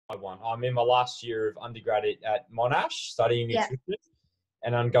one. I'm in my last year of undergrad at Monash studying Yeah. nutrition,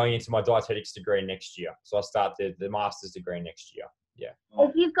 and I'm going into my dietetics degree next year. So I start the master's degree next year. Yeah.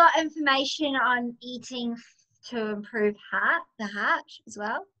 If you've got information on eating to improve the heart as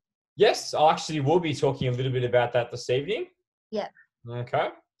well. Yes, I actually will be talking a little bit about that this evening. Yeah. Okay.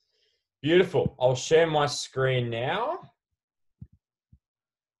 Beautiful. I'll share my screen now.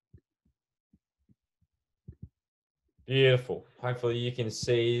 Beautiful. Hopefully you can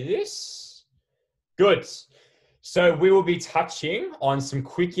see this. Good. So we will be touching on some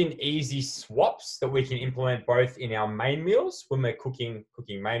quick and easy swaps that we can implement both in our main meals when we're cooking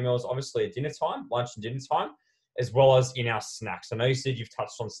main meals, obviously at dinner time, lunch and dinner time, as well as in our snacks. I know you said you've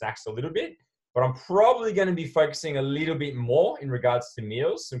touched on snacks a little bit, but I'm probably going to be focusing a little bit more in regards to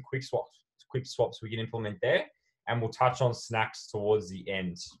meals, some quick swaps we can implement there, and we'll touch on snacks towards the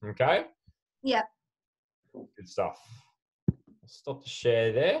end. Okay? Yeah. Good stuff. I'll stop the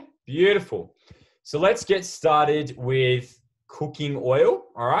share there. Beautiful. So let's get started with cooking oil.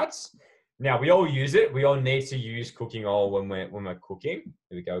 All right. Now we all use it. We all need to use cooking oil when we're cooking.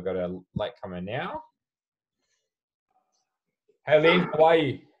 Here we go. We've got a latecomer now. Hey Lynn, how are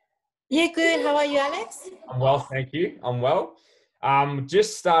you? Yeah, good. How are you, Alex? I'm well, thank you. I'm well.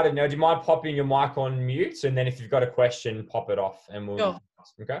 Just started now. Do you mind popping your mic on mute? And then if you've got a question, pop it off and we'll. Sure.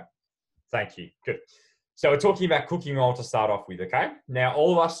 Okay. Thank you. Good. So we're talking about cooking oil to start off with, okay? Now,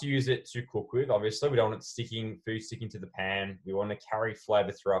 all of us use it to cook with, obviously. We don't want food sticking to the pan. We want to carry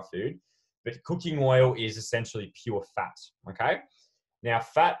flavor through our food. But cooking oil is essentially pure fat, okay? Now,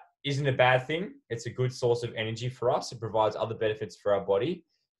 fat isn't a bad thing. It's a good source of energy for us. It provides other benefits for our body.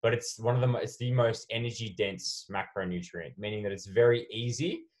 But it's the most energy-dense macronutrient, meaning that it's very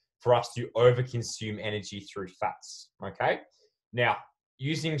easy for us to overconsume energy through fats, okay? Now,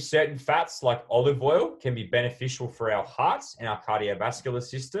 using certain fats like olive oil can be beneficial for our hearts and our cardiovascular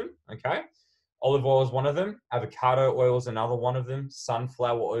system, okay? Olive oil is one of them. Avocado oil is another one of them.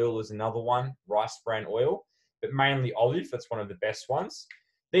 Sunflower oil is another one. Rice bran oil, but mainly olive. That's one of the best ones.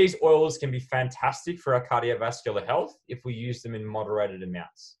 These oils can be fantastic for our cardiovascular health if we use them in moderated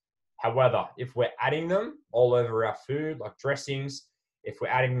amounts. However, if we're adding them all over our food, like dressings, if we're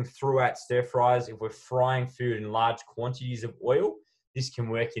adding them throughout stir fries, if we're frying food in large quantities of oil, this can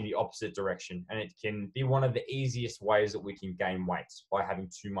work in the opposite direction, and it can be one of the easiest ways that we can gain weight by having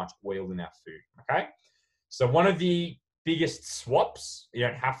too much oil in our food, okay? So one of the biggest swaps, you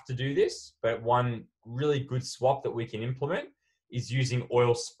don't have to do this, but one really good swap that we can implement is using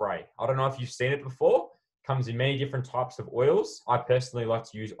oil spray. I don't know if you've seen it before. It comes in many different types of oils. I personally like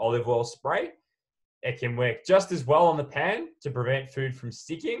to use olive oil spray. It can work just as well on the pan to prevent food from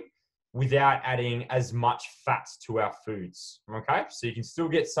sticking without adding as much fat to our foods, okay? So you can still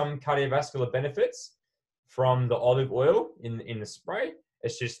get some cardiovascular benefits from the olive oil in the spray.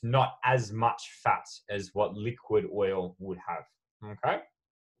 It's just not as much fat as what liquid oil would have, okay?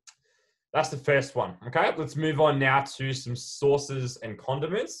 That's the first one, okay? Let's move on now to some sauces and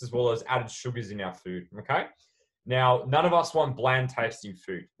condiments as well as added sugars in our food, okay? Now, none of us want bland tasting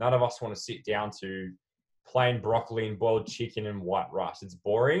food. None of us want to sit down to plain broccoli and boiled chicken and white rice. It's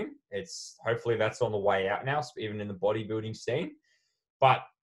boring. Hopefully that's on the way out now, even in the bodybuilding scene. But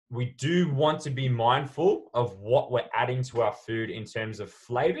we do want to be mindful of what we're adding to our food in terms of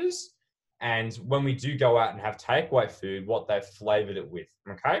flavors. And when we do go out and have takeaway food, what they've flavored it with,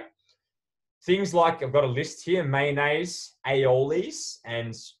 okay? Things like, I've got a list here, mayonnaise, aiolis,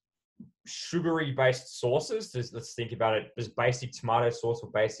 and sugary based sauces. Let's think about it. There's basic tomato sauce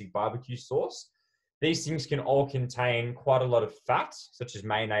or basic barbecue sauce. These things can all contain quite a lot of fat, such as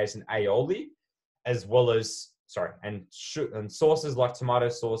mayonnaise and aioli, as well as, and sauces like tomato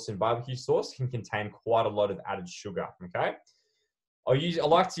sauce and barbecue sauce can contain quite a lot of added sugar, okay? I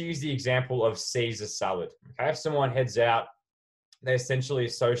like to use the example of Caesar salad, okay? If someone heads out, they essentially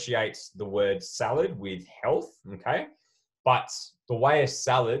associate the word salad with health, okay? But the way a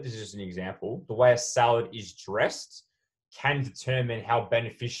salad, this is just an example, the way a salad is dressed can determine how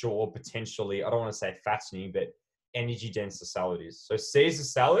beneficial or potentially, I don't want to say fattening, but energy dense the salad is. So Caesar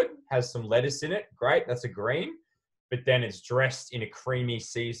salad has some lettuce in it. Great, that's a green. But then it's dressed in a creamy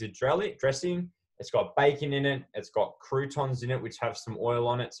Caesar dressing. It's got bacon in it. It's got croutons in it, which have some oil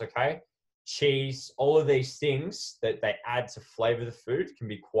on it. Okay. Cheese, all of these things that they add to flavor the food can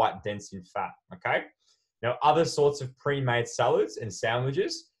be quite dense in fat. Okay. Now, other sorts of pre-made salads and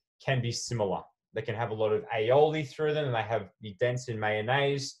sandwiches can be similar. They can have a lot of aioli through them, and they be dense in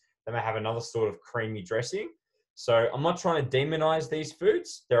mayonnaise. They may have another sort of creamy dressing. So I'm not trying to demonize these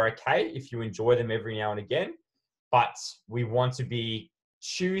foods. They're okay if you enjoy them every now and again, but we want to be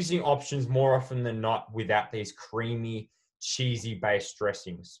choosing options more often than not without these creamy, cheesy based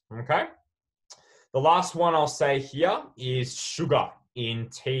dressings. Okay. The last one I'll say here is sugar in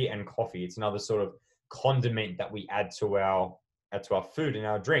tea and coffee. It's another sort of condiment that we add to our food and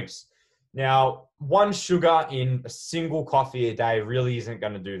our drinks. Now, one sugar in a single coffee a day really isn't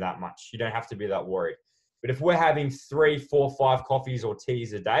going to do that much. You don't have to be that worried. But if we're having 3, 4, 5 coffees or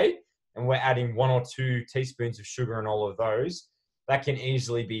teas a day, and we're adding 1 or 2 teaspoons of sugar in all of those, that can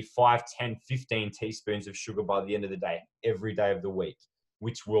easily be 5, 10, 15 teaspoons of sugar by the end of the day, every day of the week,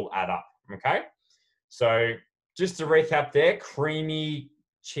 which will add up, okay? So just to recap there, creamy,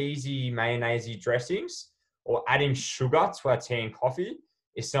 cheesy, mayonnaise-y dressings or adding sugar to our tea and coffee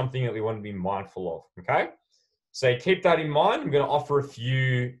is something that we want to be mindful of, okay? So keep that in mind. I'm going to offer a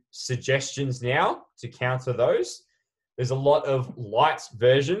few suggestions now to counter those. There's a lot of light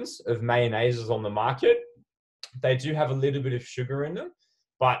versions of mayonnaises on the market. They do have a little bit of sugar in them,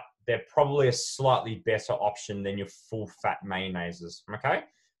 but they're probably a slightly better option than your full fat mayonnaises, okay?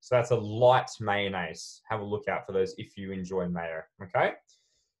 So that's a light mayonnaise. Have a look out for those if you enjoy mayo, okay?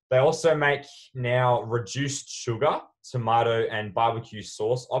 They also make now reduced sugar, tomato and barbecue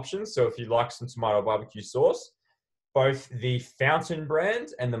sauce options. So if you like some tomato barbecue sauce, both the Fountain brand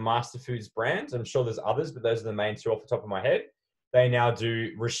and the Master Foods brand, I'm sure there's others, but those are the main two off the top of my head. They now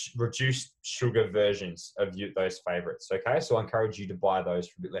do reduced sugar versions of those favorites, okay? So I encourage you to buy those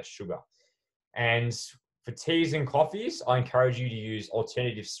for a bit less sugar. And for teas and coffees, I encourage you to use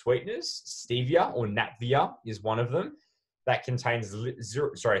alternative sweeteners. Stevia or Natvia is one of them. That contains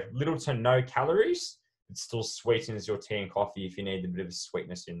little to no calories. It still sweetens your tea and coffee if you need a bit of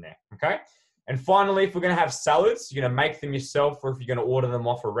sweetness in there, okay? And finally, if we're going to have salads, you're going to make them yourself, or if you're going to order them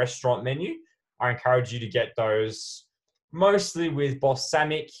off a restaurant menu, I encourage you to get those mostly with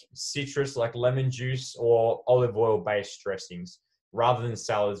balsamic, citrus like lemon juice or olive oil based dressings, rather than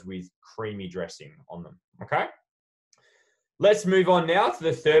salads with creamy dressing on them, okay? Let's move on now to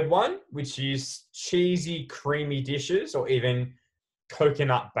the third one, which is cheesy, creamy dishes or even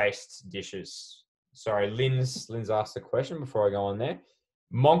coconut-based dishes. Sorry, Lynn's asked a question before I go on there.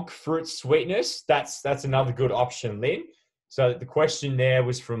 Monk fruit sweetness, that's another good option, Lynn. So the question there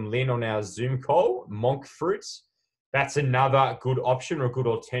was from Lynn on our Zoom call, monk fruits. That's another good option or a good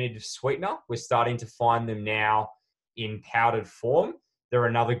alternative sweetener. We're starting to find them now in powdered form. They're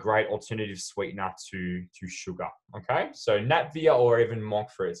another great alternative sweetener to sugar, okay? So Natvia or even monk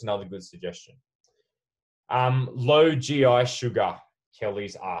fruit, it's another good suggestion. Low GI sugar,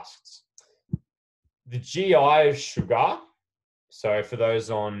 Kelly's asked. The GI of sugar, so for those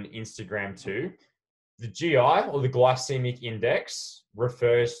on Instagram too, the GI or the glycemic index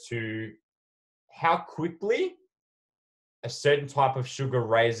refers to how quickly a certain type of sugar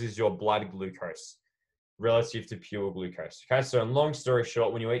raises your blood glucose relative to pure glucose. Okay, so in long story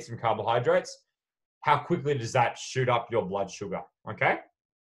short, when you eat some carbohydrates, how quickly does that shoot up your blood sugar? Okay,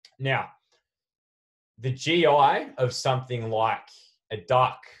 now the GI of something like a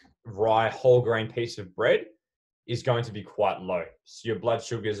dark rye whole grain piece of bread is going to be quite low. So your blood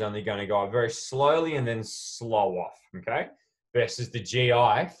sugar is only going to go up very slowly and then slow off. Okay, versus the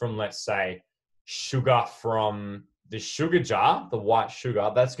GI from, let's say, sugar from the sugar jar, the white sugar,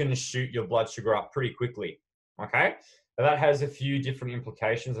 that's going to shoot your blood sugar up pretty quickly, okay? Now that has a few different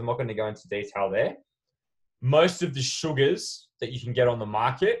implications. I'm not going to go into detail there. Most of the sugars that you can get on the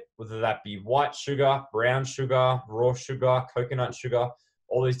market, whether that be white sugar, brown sugar, raw sugar, coconut sugar,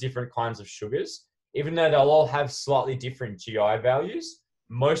 all these different kinds of sugars, even though they'll all have slightly different GI values,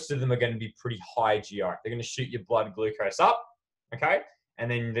 most of them are going to be pretty high GI. They're going to shoot your blood glucose up, okay? And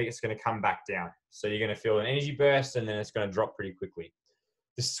then it's going to come back down. So you're going to feel an energy burst and then it's going to drop pretty quickly.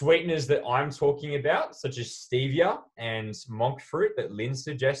 The sweeteners that I'm talking about, such as stevia and monk fruit that Lynn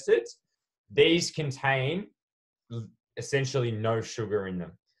suggested, these contain essentially no sugar in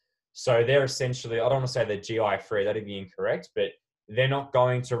them. So they're essentially, I don't want to say they're GI free, that'd be incorrect, but they're not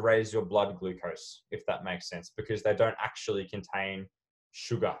going to raise your blood glucose, if that makes sense, because they don't actually contain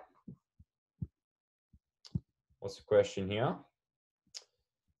sugar. What's the question here?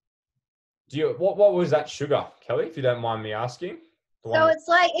 What was that sugar, Kelly, if you don't mind me asking? So it's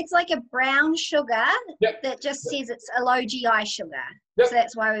like a brown sugar that just says it's a low GI sugar. Yep. So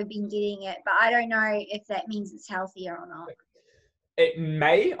that's why we've been getting it. But I don't know if that means it's healthier or not. It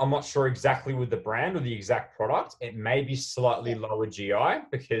may, I'm not sure exactly with the brand or the exact product. It may be slightly lower GI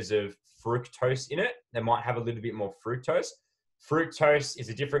because of fructose in it. They might have a little bit more fructose. Fructose is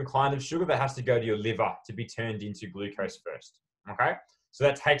a different kind of sugar that has to go to your liver to be turned into glucose first. Okay? So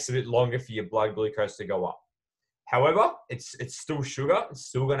that takes a bit longer for your blood glucose to go up. However, it's still sugar. It's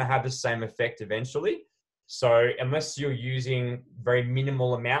still going to have the same effect eventually. So unless you're using very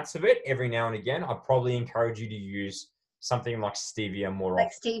minimal amounts of it every now and again, I'd probably encourage you to use something like stevia more like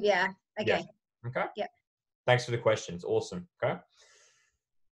often? stevia. Okay. Yeah. Okay. Yep. Thanks for the questions. Awesome. Okay.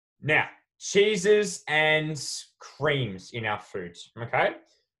 Now, cheeses and creams in our food. Okay.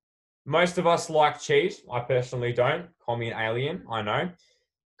 Most of us like cheese. I personally don't. Call me an alien. I know.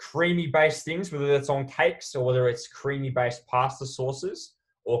 Creamy based things, whether it's on cakes or whether it's creamy based pasta sauces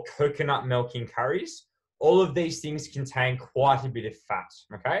or coconut milk in curries, all of these things contain quite a bit of fat.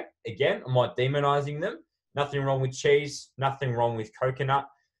 Okay. Again, I'm not demonizing them. Nothing wrong with cheese, nothing wrong with coconut.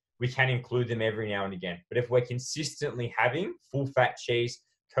 We can include them every now and again. But if we're consistently having full fat cheese,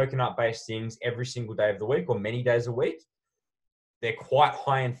 coconut based things every single day of the week or many days a week, they're quite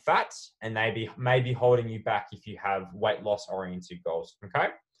high in fat and they may be holding you back if you have weight loss oriented goals. Okay.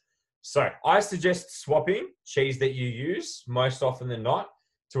 So I suggest swapping cheese that you use most often than not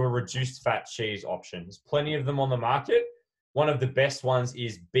to a reduced fat cheese option. There's plenty of them on the market. One of the best ones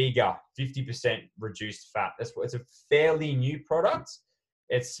is Bega, 50% reduced fat. It's a fairly new product.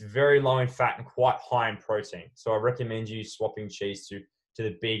 It's very low in fat and quite high in protein. So I recommend you swapping cheese to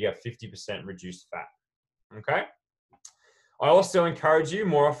the Bega 50% reduced fat. Okay. I also encourage you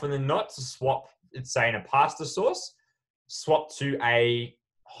more often than not to swap, let's say in a pasta sauce, swap to a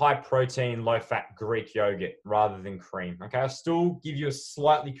high protein, low fat Greek yogurt rather than cream. Okay. I'll still give you a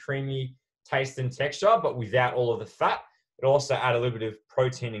slightly creamy taste and texture, but without all of the fat. It'll also add a little bit of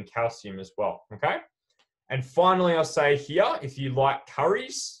protein and calcium as well. Okay. And finally, I'll say here, if you like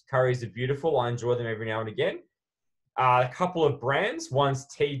curries are beautiful. I enjoy them every now and again. A couple of brands. One's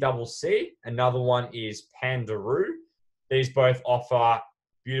TCC. Another one is Pandaroo. These both offer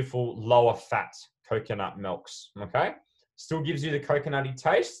beautiful lower fat coconut milks. Okay. Still gives you the coconutty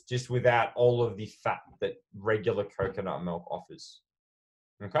taste, just without all of the fat that regular coconut milk offers.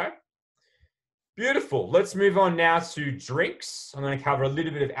 Okay. Beautiful. Let's move on now to drinks. I'm going to cover a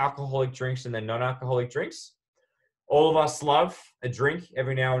little bit of alcoholic drinks and then non-alcoholic drinks. All of us love a drink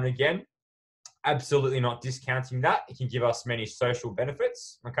every now and again. Absolutely not discounting that. It can give us many social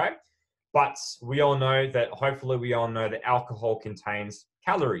benefits. Okay. But we all know that, hopefully we all know that alcohol contains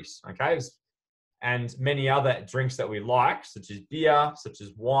calories. Okay. And many other drinks that we like, such as beer, such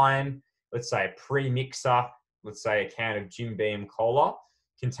as wine, let's say a pre-mixer, let's say a can of Jim Beam cola,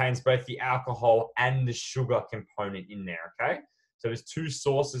 contains both the alcohol and the sugar component in there, okay? So there's two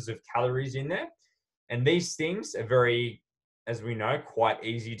sources of calories in there. And these things are very, as we know, quite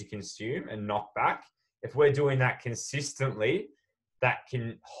easy to consume and knock back. If we're doing that consistently, that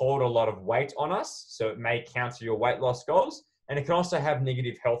can hold a lot of weight on us. So it may counter your weight loss goals. And it can also have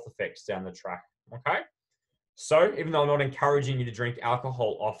negative health effects down the track, okay? So even though I'm not encouraging you to drink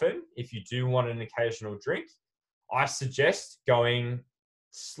alcohol often, if you do want an occasional drink, I suggest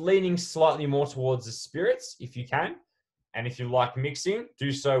leaning slightly more towards the spirits if you can. And if you like mixing,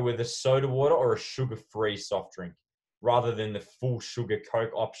 do so with a soda water or a sugar-free soft drink rather than the full sugar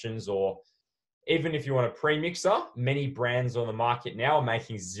Coke options. Or even if you want a pre-mixer, many brands on the market now are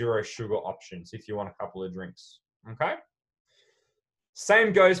making zero sugar options if you want a couple of drinks. Okay.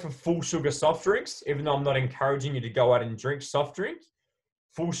 Same goes for full sugar soft drinks. Even though I'm not encouraging you to go out and drink soft drink,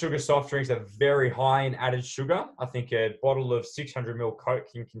 full sugar soft drinks are very high in added sugar. I think a bottle of 600 ml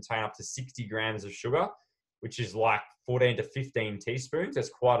Coke can contain up to 60 grams of sugar, which is like 14 to 15 teaspoons. That's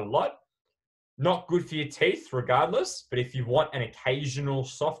quite a lot. Not good for your teeth regardless, but if you want an occasional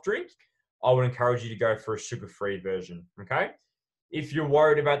soft drink, I would encourage you to go for a sugar-free version, okay? If you're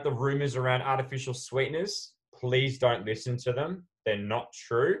worried about the rumors around artificial sweeteners, please don't listen to them. They're not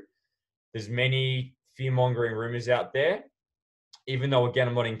true. There's many fear-mongering rumors out there. Even though, again,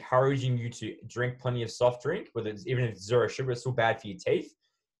 I'm not encouraging you to drink plenty of soft drink, even if it's zero sugar, it's still bad for your teeth.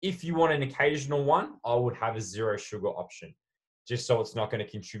 If you want an occasional one, I would have a zero sugar option, just so it's not going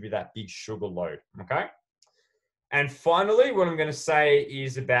to contribute that big sugar load, okay? And finally, what I'm going to say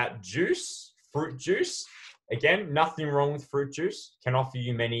is about juice, fruit juice. Again, nothing wrong with fruit juice. Can offer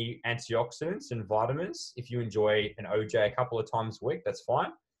you many antioxidants and vitamins. If you enjoy an OJ a couple of times a week, that's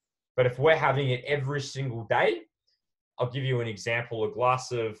fine. But if we're having it every single day, I'll give you an example.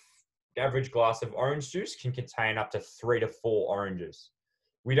 Average glass of orange juice can contain up to 3 to 4 oranges.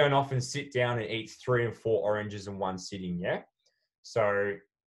 We don't often sit down and eat 3 and 4 oranges in one sitting, yeah? So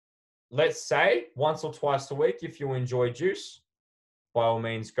let's say once or twice a week, if you enjoy juice, by all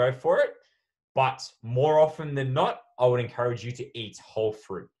means, go for it. But more often than not, I would encourage you to eat whole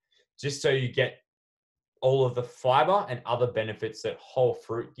fruit, just so you get all of the fiber and other benefits that whole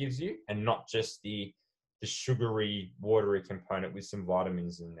fruit gives you, and not just the sugary, watery component with some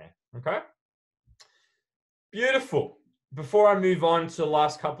vitamins in there, okay? Beautiful. Before I move on to the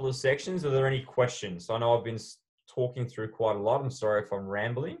last couple of sections, are there any questions? I know I've been talking through quite a lot. I'm sorry if I'm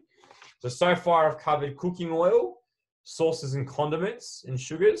rambling. So far I've covered cooking oil, sauces and condiments and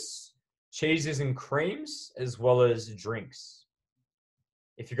sugars, cheeses and creams, as well as drinks.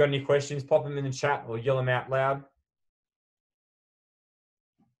 If you've got any questions, pop them in the chat or yell them out loud.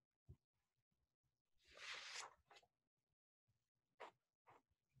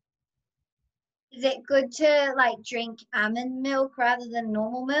 Is it good to like drink almond milk rather than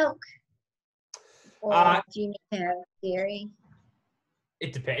normal milk? Or do you need to have dairy?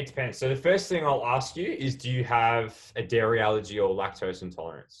 It depends. So the first thing I'll ask you is, do you have a dairy allergy or lactose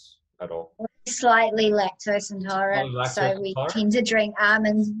intolerance at all? We're slightly lactose intolerant, so we tend to drink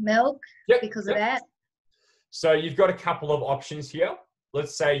almond milk because of that. So you've got a couple of options here.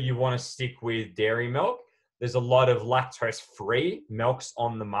 Let's say you want to stick with dairy milk. There's a lot of lactose-free milks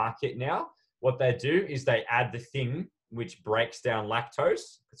on the market now. What they do is they add the thing which breaks down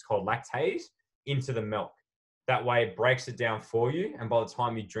lactose, it's called lactase, into the milk. That way it breaks it down for you, and by the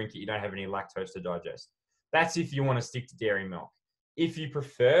time you drink it, you don't have any lactose to digest. That's if you want to stick to dairy milk. If you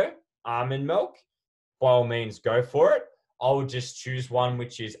prefer almond milk, by all means, go for it. I would just choose one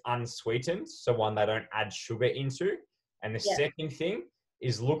which is unsweetened, so one they don't add sugar into. And the second thing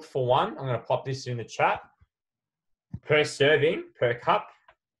is look for one. I'm going to pop this in the chat. Per serving, per cup,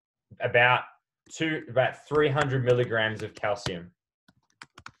 about 300 milligrams of calcium.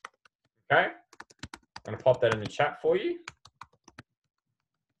 Okay, I'm going to pop that in the chat for you.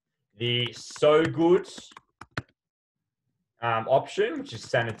 The So Good option, which is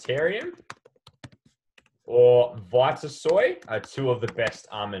Sanitarium, or Vitasoy are two of the best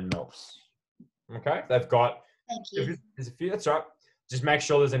almond milks. Okay, they've got. Thank you. There's a few. That's right. Just make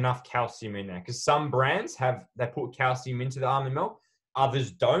sure there's enough calcium in there, because some brands they put calcium into the almond milk,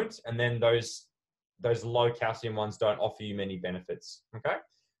 others don't, and then those low calcium ones don't offer you many benefits. Okay,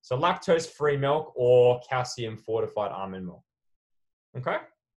 so lactose-free milk or calcium-fortified almond milk. Okay,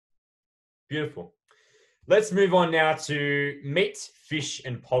 beautiful. Let's move on now to meat, fish,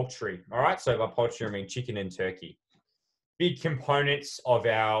 and poultry. All right, so by poultry I mean chicken and turkey. Big components of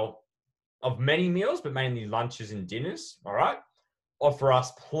many meals, but mainly lunches and dinners. All right, offer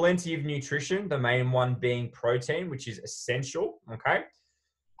us plenty of nutrition. The main one being protein, which is essential. Okay,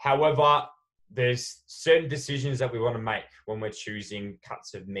 however, there's certain decisions that we want to make when we're choosing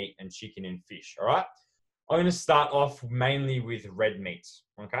cuts of meat and chicken and fish. All right, I'm going to start off mainly with red meat.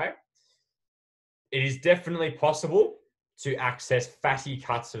 Okay. It is definitely possible to access fatty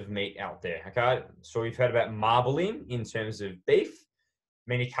cuts of meat out there, okay? So we've heard about marbling in terms of beef.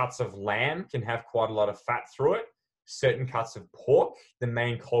 Many cuts of lamb can have quite a lot of fat through it. Certain cuts of pork, the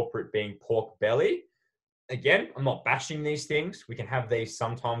main culprit being pork belly. Again, I'm not bashing these things. We can have these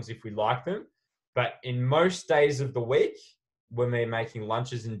sometimes if we like them. But in most days of the week, when we're making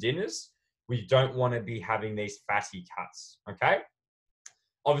lunches and dinners, we don't want to be having these fatty cuts, okay?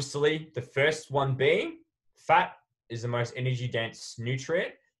 Obviously, the first one being fat is the most energy dense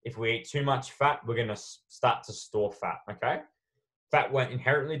nutrient. If we eat too much fat, we're going to start to store fat, okay? Fat won't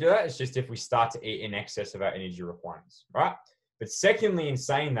inherently do that. It's just if we start to eat in excess of our energy requirements, right? But secondly, in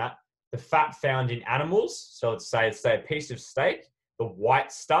saying that, the fat found in animals, so let's say a piece of steak, the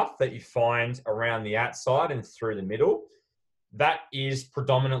white stuff that you find around the outside and through the middle, that is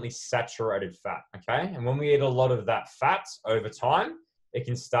predominantly saturated fat, okay? And when we eat a lot of that fat over time, it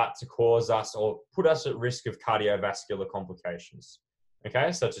can start to cause us or put us at risk of cardiovascular complications,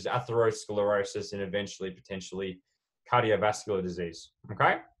 okay? Such as atherosclerosis and eventually potentially cardiovascular disease,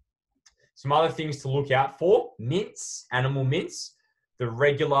 okay? Some other things to look out for: mince, animal mince, the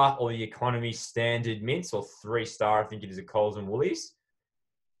regular or the economy standard mince, or 3-star, I think it is at Coles and Woolies.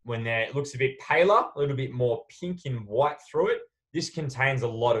 When it looks a bit paler, a little bit more pink and white through it, this contains a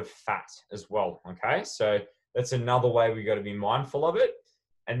lot of fat as well, okay? So that's another way we got to be mindful of it.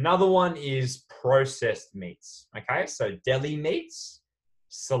 Another one is processed meats, okay? So deli meats,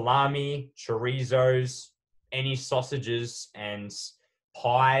 salami, chorizos, any sausages and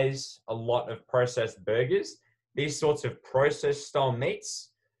pies, a lot of processed burgers. These sorts of processed style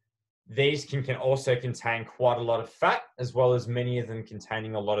meats, these can also contain quite a lot of fat, as well as many of them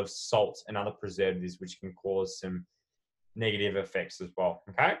containing a lot of salt and other preservatives, which can cause some negative effects as well,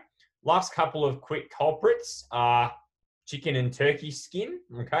 okay? Last couple of quick culprits are chicken and turkey skin,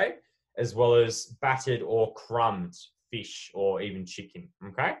 okay? As well as battered or crumbed fish or even chicken,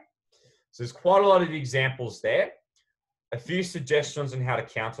 okay? So there's quite a lot of examples there. A few suggestions on how to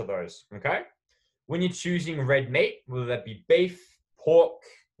counter those, okay? When you're choosing red meat, whether that be beef, pork,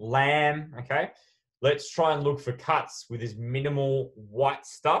 lamb, okay? Let's try and look for cuts with as minimal white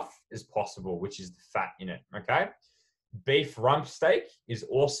stuff as possible, which is the fat in it, okay? Beef rump steak is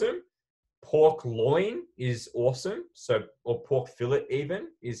awesome. Pork loin is awesome. Or pork fillet even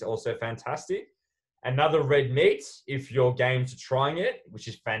is also fantastic. Another red meat, if you're game to trying it, which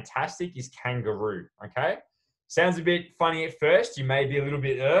is fantastic, is kangaroo, okay? Sounds a bit funny at first. You may be a little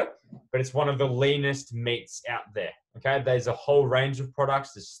bit, but it's one of the leanest meats out there, okay? There's a whole range of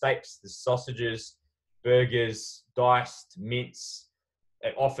products. There's steaks, there's sausages, burgers, diced, mince.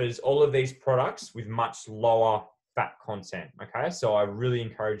 It offers all of these products with much lower fat content, okay? So I really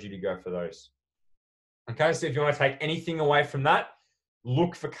encourage you to go for those. Okay, so if you want to take anything away from that,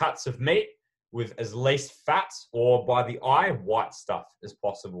 look for cuts of meat with as least fat or by the eye, white stuff as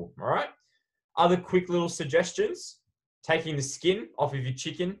possible, all right? Other quick little suggestions, taking the skin off of your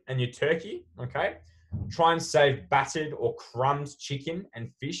chicken and your turkey, okay? Try and save battered or crumbed chicken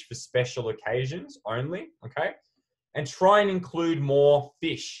and fish for special occasions only, okay? And try and include more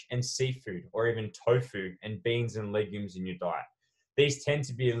fish and seafood or even tofu and beans and legumes in your diet. These tend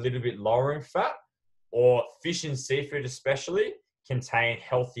to be a little bit lower in fat, or fish and seafood especially contain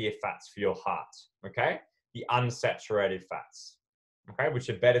healthier fats for your heart, okay? The unsaturated fats, okay? Which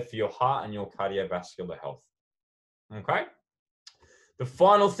are better for your heart and your cardiovascular health, okay? The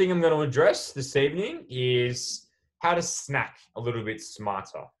final thing I'm going to address this evening is how to snack a little bit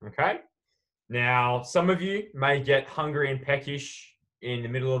smarter, okay? Now, some of you may get hungry and peckish in the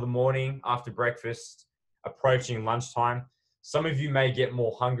middle of the morning after breakfast, approaching lunchtime. Some of you may get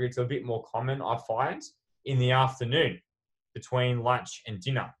more hungry. It's a bit more common, I find, in the afternoon between lunch and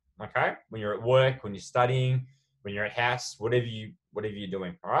dinner, okay? When you're at work, when you're studying, when you're at house, whatever you're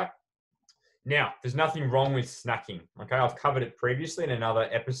doing, all right? Now, there's nothing wrong with snacking, okay? I've covered it previously in another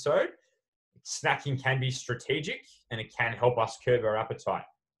episode. Snacking can be strategic and it can help us curb our appetite.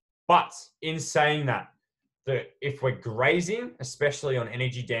 But in saying that, if we're grazing, especially on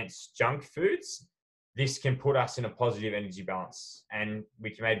energy-dense junk foods, this can put us in a positive energy balance and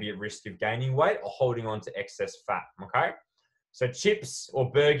we can maybe be at risk of gaining weight or holding on to excess fat, okay? So chips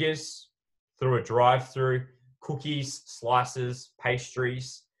or burgers through a drive-through, cookies, slices,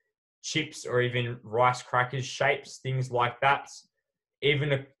 pastries, chips or even rice crackers, shapes, things like that.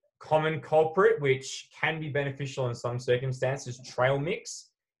 Even a common culprit, which can be beneficial in some circumstances, trail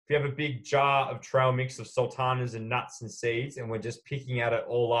mix. If you have a big jar of trail mix of sultanas and nuts and seeds and we're just picking at it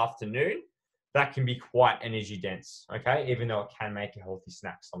all afternoon, that can be quite energy dense, okay? Even though it can make a healthy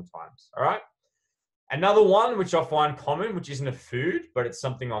snack sometimes, all right? Another one, which I find common, which isn't a food, but it's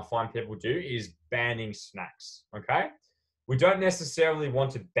something I find people do, is banning snacks, okay? We don't necessarily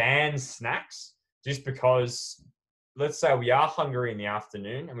want to ban snacks just because, let's say we are hungry in the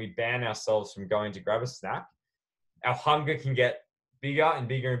afternoon and we ban ourselves from going to grab a snack. Our hunger can get bigger and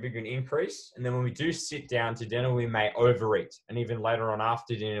bigger and bigger and increase. And then when we do sit down to dinner, we may overeat. And even later on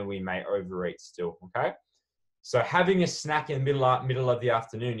after dinner, we may overeat still, okay? So having a snack in the middle of the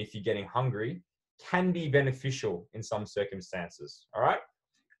afternoon, if you're getting hungry, can be beneficial in some circumstances, all right?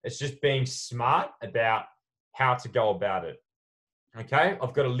 It's just being smart about how to go about it, okay?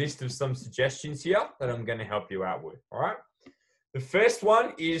 I've got a list of some suggestions here that I'm going to help you out with, all right? The first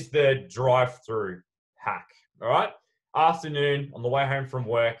one is the drive-through hack, all right? Afternoon, on the way home from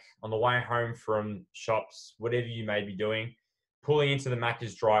work, on the way home from shops, whatever you may be doing, pulling into the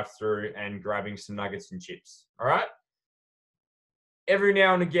Macca's drive-through and grabbing some nuggets and chips, all right? Every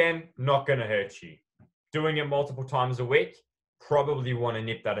now and again, not going to hurt you. Doing it multiple times a week, probably want to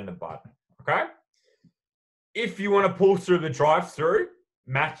nip that in the bud, okay? If you want to pull through the drive-through,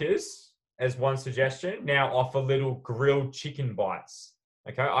 Macca's, as one suggestion, now offer little grilled chicken bites,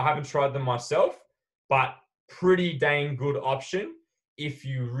 okay? I haven't tried them myself, but pretty dang good option if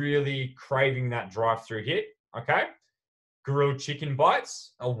you really craving that drive-through hit, okay? Grilled chicken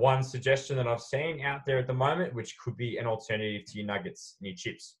bites are one suggestion that I've seen out there at the moment, which could be an alternative to your nuggets and your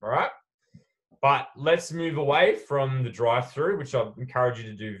chips, all right? But let's move away from the drive-through, which I encourage you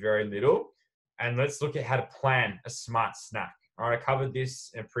to do very little, and let's look at how to plan a smart snack. All right, I covered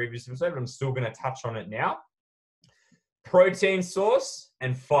this in a previous episode, but I'm still going to touch on it now. Protein source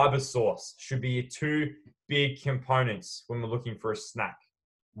and fiber source should be your two big components when we're looking for a snack.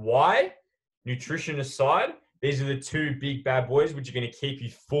 Why? Nutrition aside, these are the two big bad boys which are going to keep you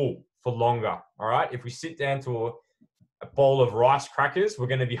full for longer, all right? If we sit down to a bowl of rice crackers, we're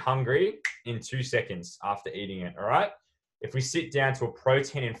going to be hungry in 2 seconds after eating it, all right? If we sit down to a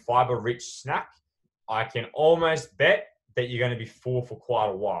protein and fiber-rich snack, I can almost bet that you're going to be full for quite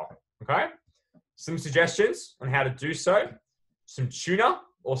a while, okay? Some suggestions on how to do so. Some tuna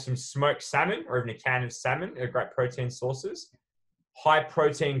or some smoked salmon or even a can of salmon are great protein sources. High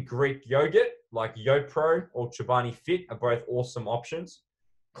protein Greek yogurt like YoPro or Chobani Fit are both awesome options.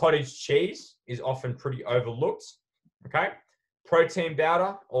 Cottage cheese is often pretty overlooked, okay? Protein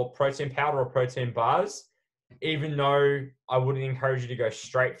powder or protein bars even though I wouldn't encourage you to go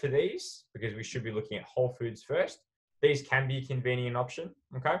straight for these because we should be looking at whole foods first, these can be a convenient option,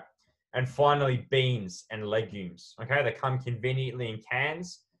 okay? And finally, beans and legumes, okay? They come conveniently in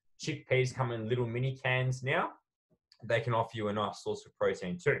cans. Chickpeas come in little mini cans now. They can offer you a nice source of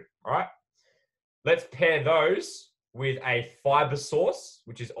protein too, all right? Let's pair those with a fiber source,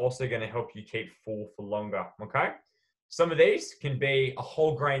 which is also going to help you keep full for longer, okay? Some of these can be a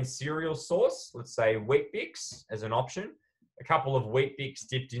whole grain cereal source, let's say Wheat Bix as an option. A couple of Wheat Bix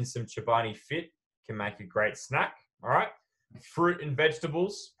dipped in some Chobani Fit can make a great snack, all right? Fruit and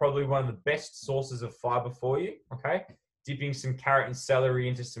vegetables, probably one of the best sources of fiber for you, okay? Dipping some carrot and celery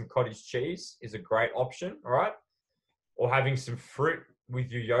into some cottage cheese is a great option, all right? Or having some fruit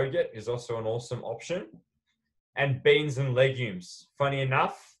with your yogurt is also an awesome option. And beans and legumes, funny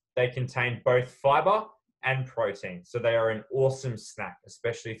enough, they contain both fiber and protein. So they are an awesome snack,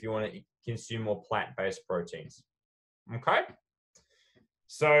 especially if you want to consume more plant-based proteins. Okay?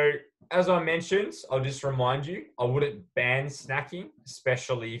 So as I mentioned, I'll just remind you, I wouldn't ban snacking,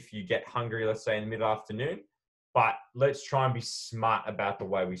 especially if you get hungry, let's say in the mid-afternoon, but let's try and be smart about the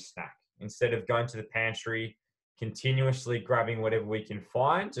way we snack. Instead of going to the pantry, continuously grabbing whatever we can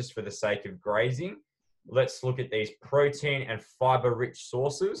find just for the sake of grazing, let's look at these protein and fiber-rich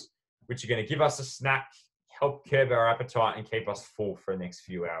sources, which are going to give us a snack, help curb our appetite, and keep us full for the next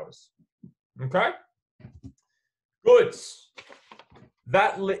few hours. Okay? Good.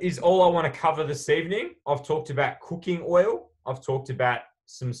 That is all I want to cover this evening. I've talked about cooking oil. I've talked about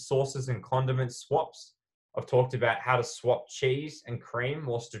some sauces and condiment swaps. I've talked about how to swap cheese and cream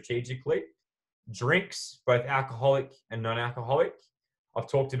more strategically. Drinks, both alcoholic and non-alcoholic. I've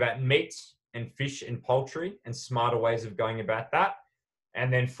talked about meat and fish and poultry and smarter ways of going about that.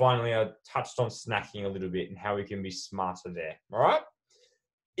 And then finally, I touched on snacking a little bit and how we can be smarter there. All right.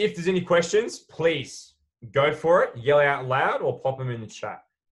 If there's any questions, please go for it, yell out loud or pop them in the chat.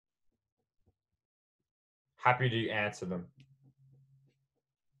 Happy to answer them.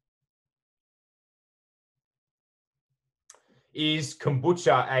 Is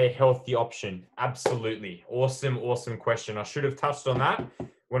kombucha a healthy option? Absolutely. Awesome, awesome question. I should have touched on that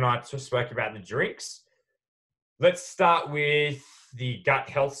when I spoke about the drinks. Let's start with the gut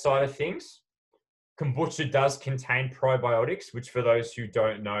health side of things. Kombucha does contain probiotics, which for those who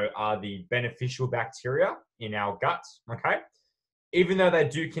don't know are the beneficial bacteria in our gut, okay? Even though they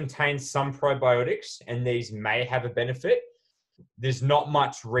do contain some probiotics and these may have a benefit, there's not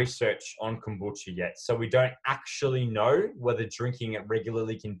much research on kombucha yet. So we don't actually know whether drinking it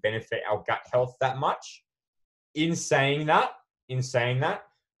regularly can benefit our gut health that much. In saying that,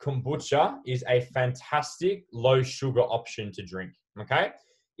 kombucha is a fantastic low sugar option to drink, okay?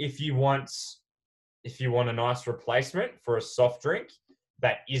 If you want a nice replacement for a soft drink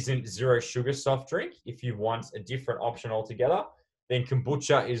that isn't zero sugar soft drink, if you want a different option altogether, then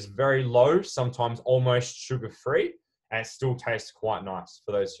kombucha is very low, sometimes almost sugar-free, and it still tastes quite nice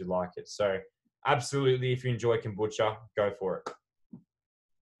for those who like it. So absolutely, if you enjoy kombucha, go for it.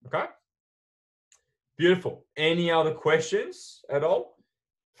 Okay? Beautiful. Any other questions at all?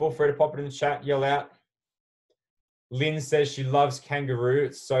 Feel free to pop it in the chat, yell out. Lynn says she loves kangaroo.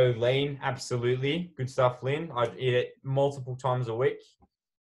 It's so lean. Absolutely. Good stuff, Lynn. I'd eat it multiple times a week.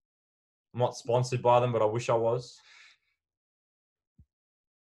 I'm not sponsored by them, but I wish I was.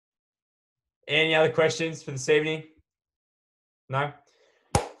 Any other questions for this evening? No?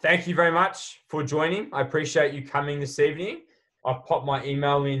 Thank you very much for joining. I appreciate you coming this evening. I've popped my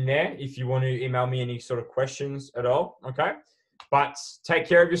email in there if you want to email me any sort of questions at all, okay? But take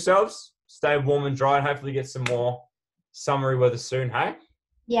care of yourselves. Stay warm and dry and hopefully get some more summery weather soon, hey?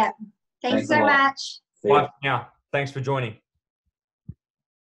 Yeah. Thanks so much. Bye for now. Thanks for joining.